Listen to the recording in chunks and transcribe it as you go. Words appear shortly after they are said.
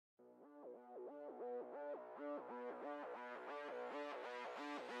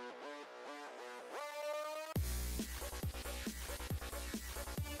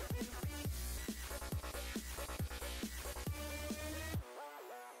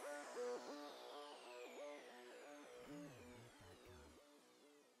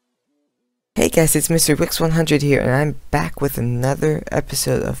guys, it's Mr. Wix100 here, and I'm back with another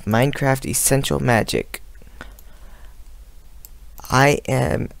episode of Minecraft Essential Magic. I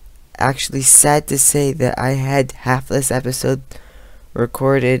am actually sad to say that I had half this episode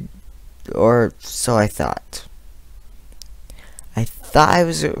recorded, or so I thought. I thought I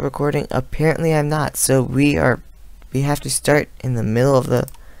was recording, apparently I'm not, so we have to start in the middle of the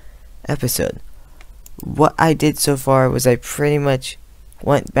episode. What I did so far was I pretty much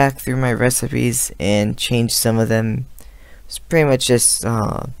went back through my recipes and changed some of them. It's pretty much just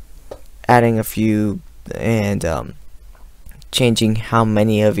adding a few and changing how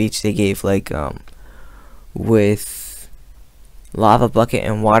many of each they gave, like with lava bucket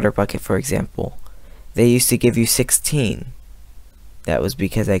and water bucket, for example, they used to give you 16. That was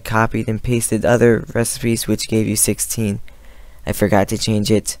because I copied and pasted other recipes which gave you 16. I forgot to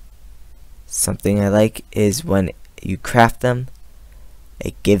change it. Something I like is when you craft them,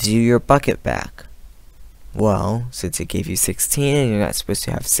 it gives you your bucket back. Well, since it gave you 16 and you're not supposed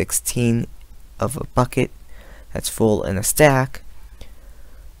to have 16 of a bucket that's full in a stack,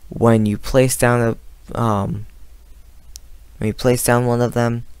 when you place down one of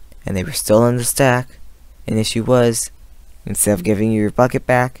them and they were still in the stack, an issue was, instead of giving you your bucket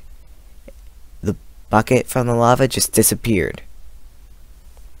back, the bucket from the lava just disappeared.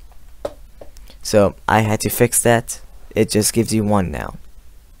 So I had to fix that. It just gives you one now,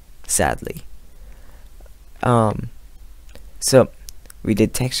 sadly. So we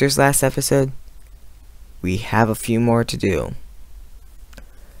did textures last episode. We have a few more to do.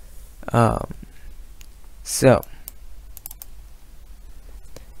 So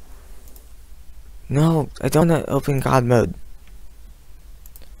no, I don't want to open God mode.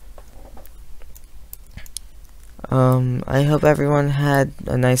 I hope everyone had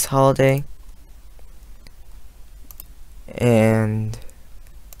a nice holiday. And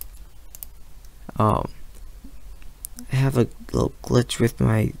I have a little glitch with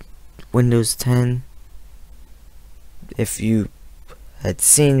my Windows 10. If you had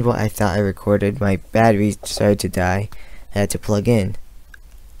seen what I thought I recorded, my battery started to die. I had to plug in.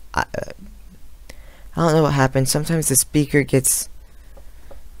 I don't know what happened. Sometimes the speaker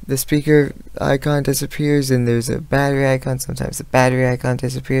icon disappears and there's a battery icon. Sometimes the battery icon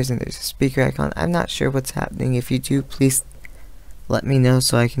disappears and there's a speaker icon. I'm not sure what's happening. If you do, please let me know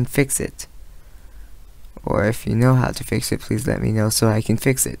so I can fix it. Or if you know how to fix it, please let me know so I can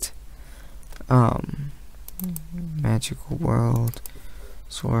fix it. Magical world,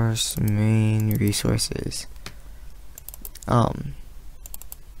 source, main, resources. And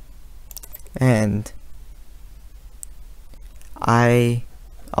I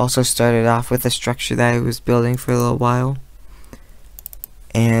also started off with a structure that I was building for a little while,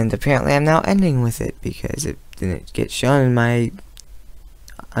 and apparently I'm now ending with it because it didn't get shown in my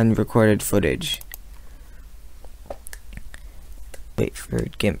unrecorded footage. Wait for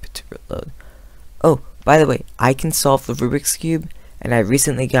GIMP to reload. Oh, by the way, I can solve the Rubik's Cube, and I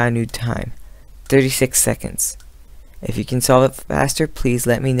recently got a new time, 36 seconds. If you can solve it faster, please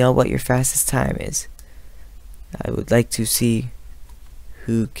let me know what your fastest time is. I would like to see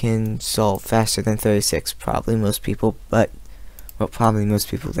who can solve faster than 36. Probably most people, probably most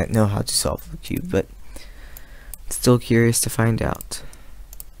people that know how to solve the cube, but still curious to find out.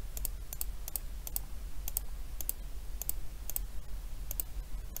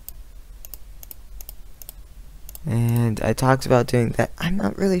 And I talked about doing that. I'm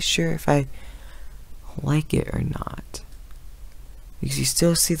not really sure if I like it or not, because you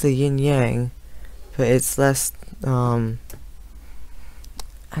still see the yin yang, but it's less, I'm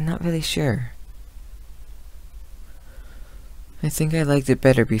not really sure. I think I liked it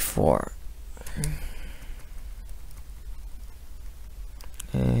better before.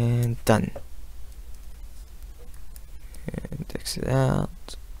 And done. And exit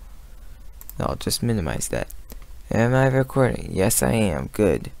out. I'll just minimize that. Am I recording? Yes, I am.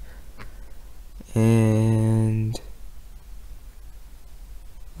 Good. And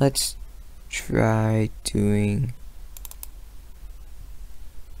let's try doing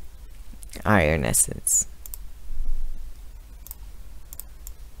iron essence.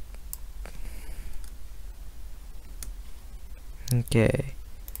 Okay,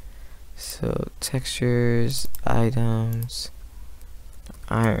 so textures, items,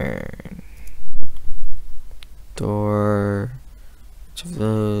 iron, door, which of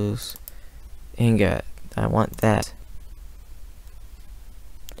those, ingot, I want that,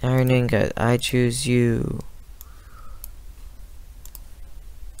 iron ingot, I choose you.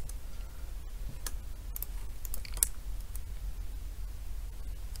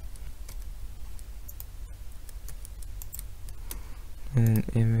 And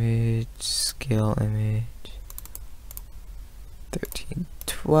image, scale image,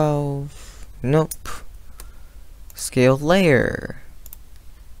 1312. Nope. Scale layer.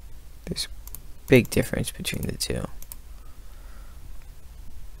 There's a big difference between the two.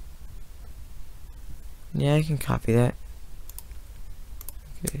 Yeah, I can copy that.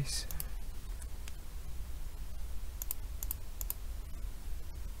 Okay, so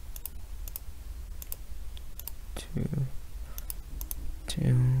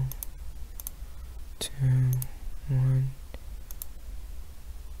two, 1.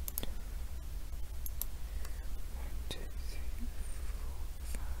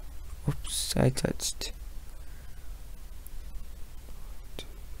 Oops, I touched.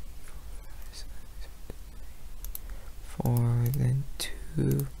 4, then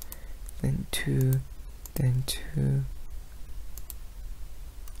 2, then 2, then 2.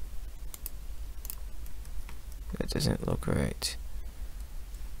 That doesn't look right.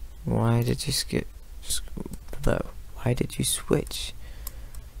 Why did you Why did you switch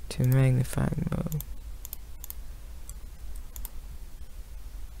to magnifying mode?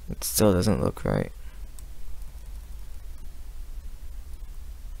 It still doesn't look right.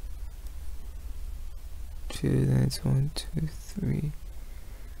 Two, then it's 1, 2, 3.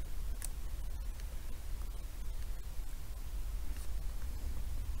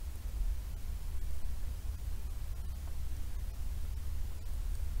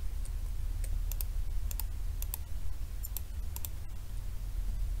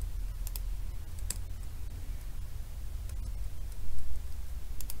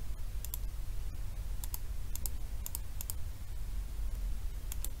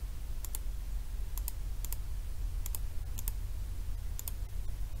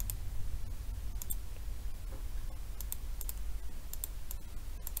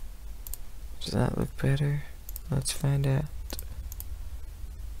 Does that look better? Let's find out.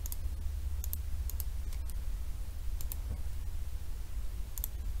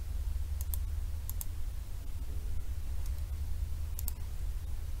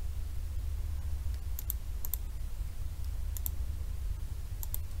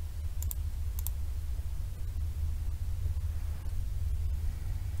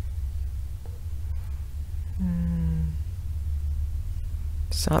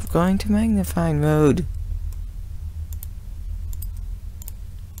 Stop going to magnifying mode.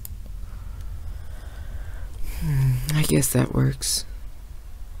 I guess that works.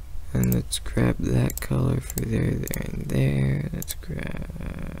 And let's grab that color for there, there, and there. Let's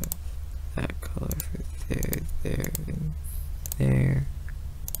grab that color for there, there, and there.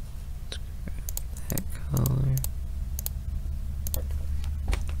 Let's grab that color.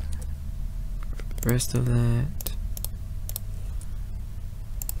 For the rest of that.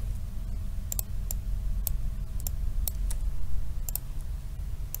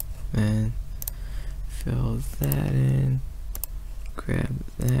 And fill that in, grab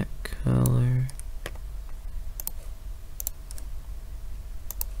that color,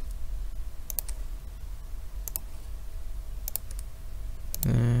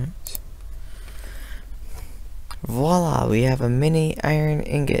 that. Voila, we have a mini iron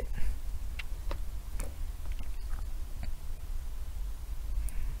ingot.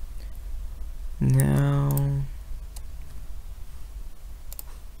 Now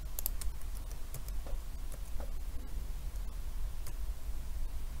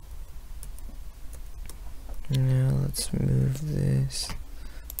let's move this.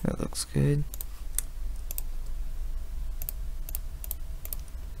 That looks good.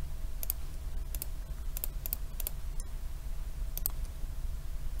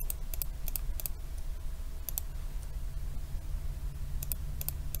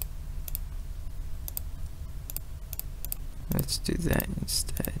 Let's do that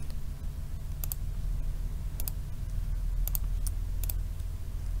instead.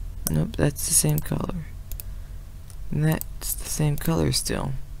 Nope, that's the same color. And that's the same color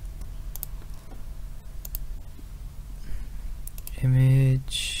still.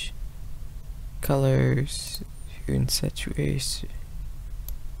 Image, colors, hue and saturation.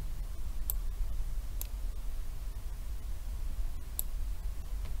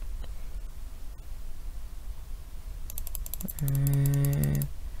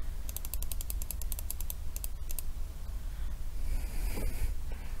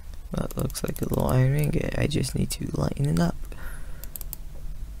 That looks like a little iron ingot. I just need to lighten it up.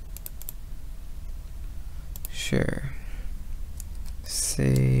 Sure.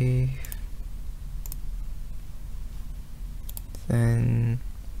 Save. Then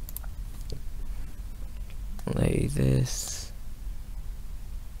lay this.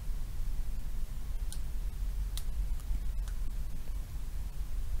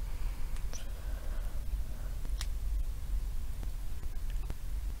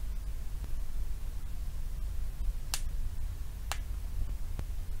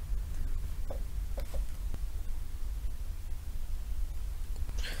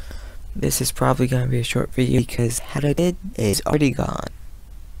 this is probably going to be a short video because how I did is already gone.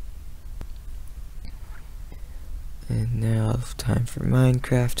 And now time for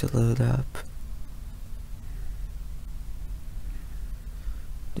Minecraft to load up.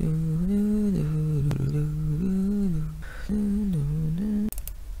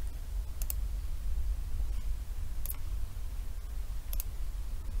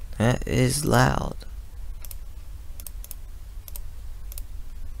 That is loud.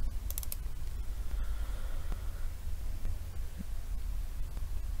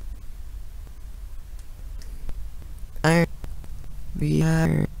 We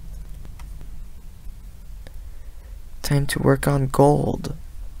are time to work on gold.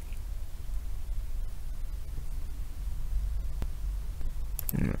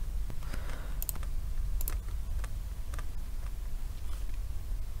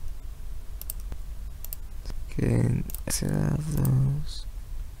 Good. Exit out of those.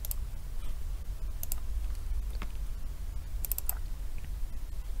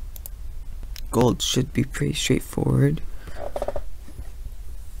 Gold should be pretty straightforward.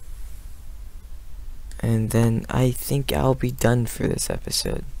 And then I think I'll be done for this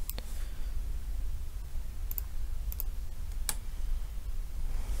episode.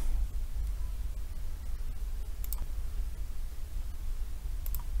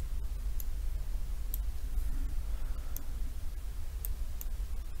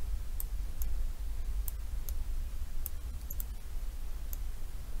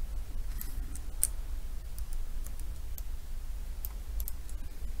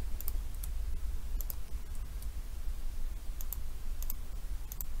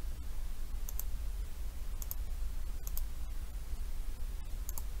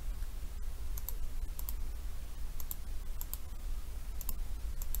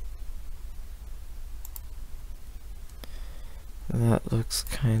 That looks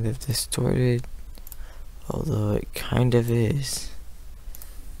kind of distorted, although it kind of is.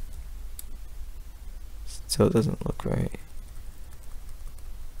 Still doesn't look right.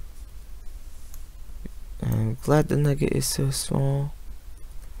 I'm glad the nugget is so small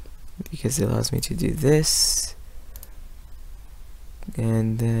because it allows me to do this,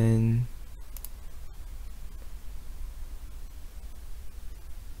 and then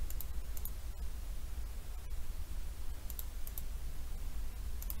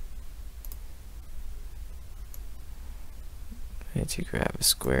I need to grab a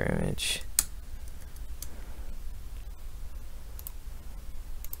square image.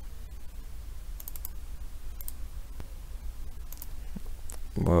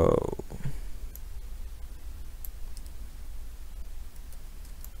 Whoa.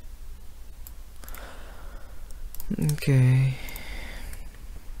 Okay.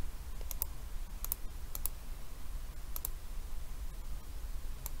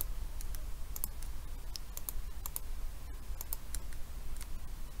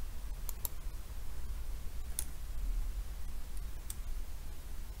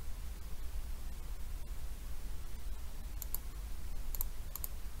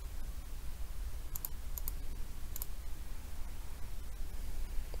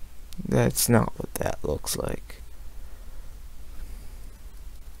 That's not what that looks like.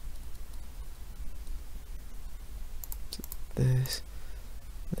 This.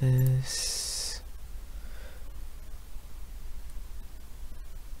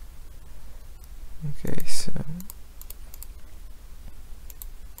 Okay, so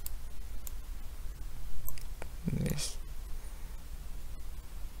this.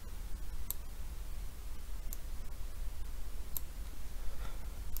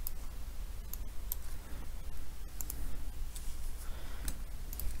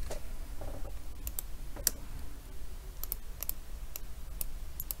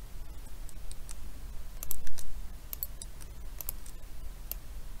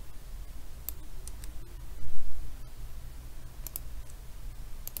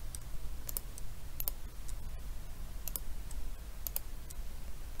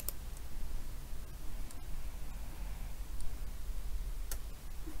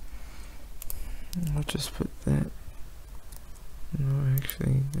 I'll just put that. No,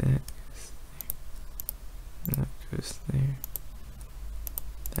 actually, that goes there.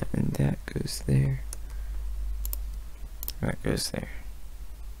 That and that goes there. That goes there.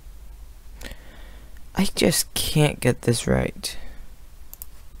 I just can't get this right.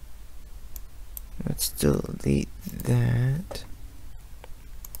 Let's delete that.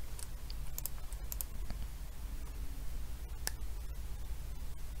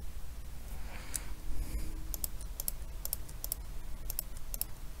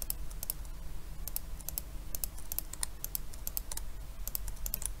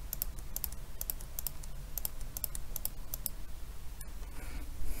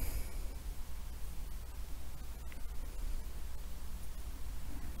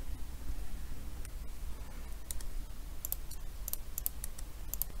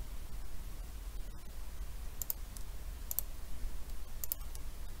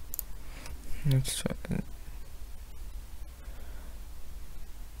 Let's try.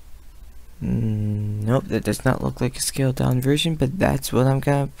 Nope, that does not look like a scaled down version, but that's what I'm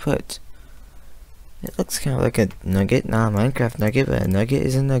gonna put. It looks kind of like a nugget, not a Minecraft nugget, but a nugget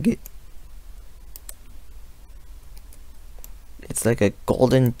is a nugget. It's like a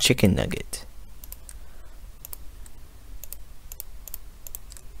golden chicken nugget.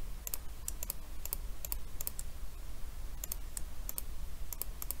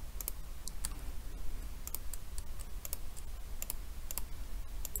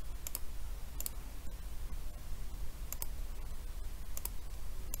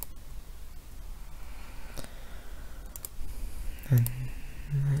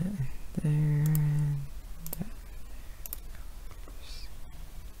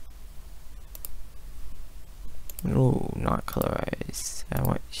 Oh, not colorized. I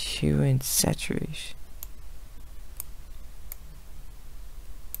want hue and saturation.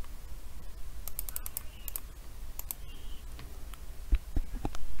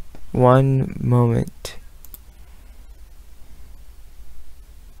 One moment.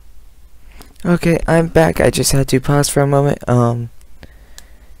 Okay, I'm back. I just had to pause for a moment, to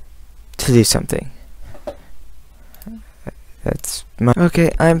do something. That's my—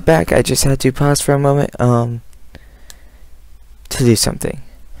 okay, I'm back. I just had to pause for a moment, to do something.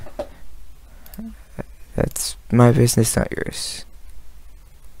 That's my business, not yours.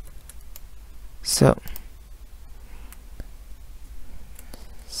 So,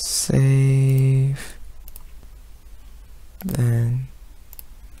 save, then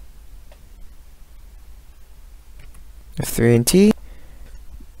F3 and T,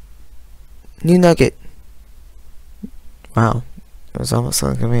 new nugget. Wow, that was almost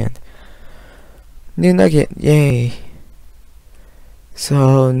on command. New nugget, yay.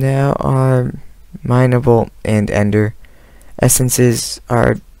 So now our mineable and ender essences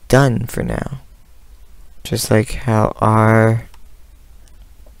are done for now. Just like how our,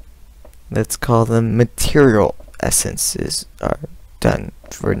 let's call them material essences, are done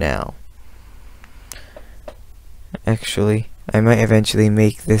for now. Actually, I might eventually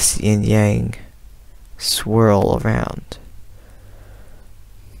make this yin yang swirl around.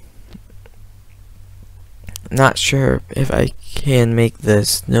 Not sure if I can make the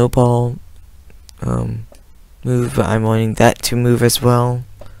snowball move, but I'm wanting that to move as well.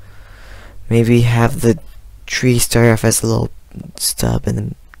 Maybe have the tree start off as a little stub and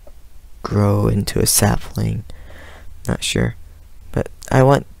then grow into a sapling. Not sure, but I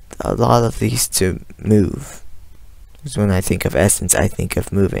want a lot of these to move. Because when I think of essence, I think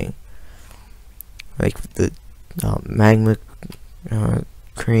of moving. Like the magma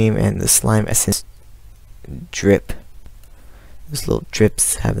cream and the slime essence drip. Those little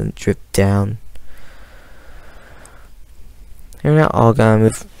drips, have them drip down. They're not all gonna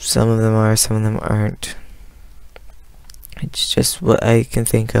move. Some of them are, some of them aren't. It's just what I can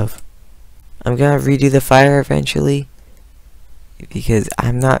think of. I'm gonna redo the fire eventually, because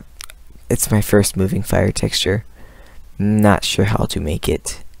it's my first moving fire texture. Not sure how to make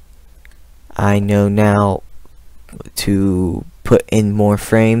it. I know now to put in more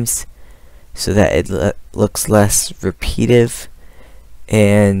frames so that it looks less repetitive,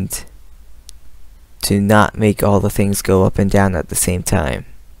 and to not make all the things go up and down at the same time.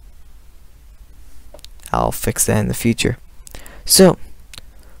 I'll fix that in the future. So,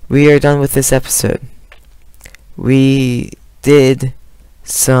 we are done with this episode. We did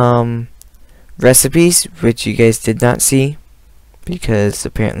some recipes, which you guys did not see, because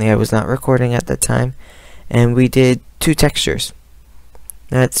apparently I was not recording at that time, and we did 2 textures.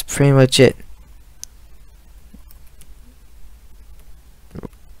 That's pretty much it.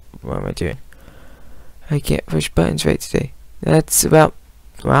 What am I doing? I can't push buttons right today. That's about,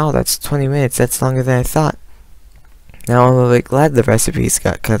 wow, that's 20 minutes. That's longer than I thought. Now I'm a bit glad the recipes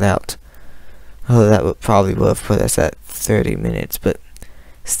got cut out. Oh, that would probably have put us at 30 minutes, but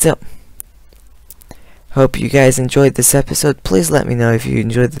still. Hope you guys enjoyed this episode. Please let me know if you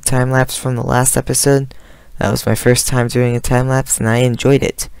enjoyed the time-lapse from the last episode. That was my first time doing a time-lapse, and I enjoyed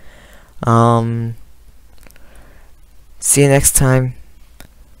it. See you next time.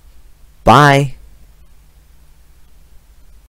 Bye.